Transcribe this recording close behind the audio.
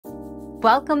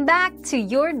Welcome back to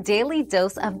your daily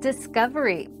dose of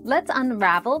discovery. Let's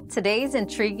unravel today's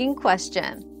intriguing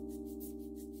question.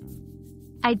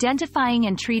 Identifying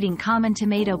and treating common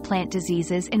tomato plant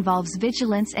diseases involves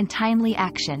vigilance and timely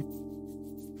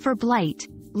action. For blight,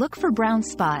 look for brown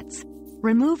spots.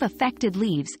 Remove affected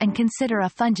leaves and consider a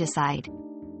fungicide.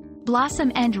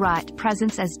 Blossom end rot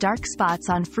presents as dark spots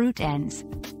on fruit ends.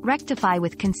 Rectify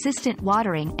with consistent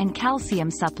watering and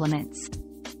calcium supplements.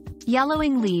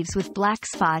 Yellowing leaves with black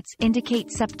spots indicate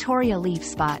Septoria leaf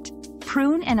spot.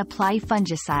 Prune and apply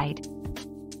fungicide.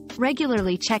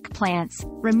 Regularly check plants,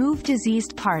 remove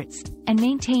diseased parts, and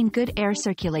maintain good air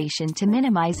circulation to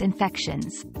minimize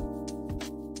infections.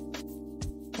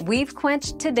 We've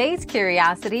quenched today's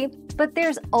curiosity, but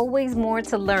there's always more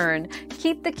to learn.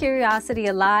 Keep the curiosity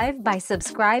alive by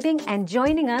subscribing and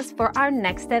joining us for our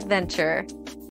next adventure.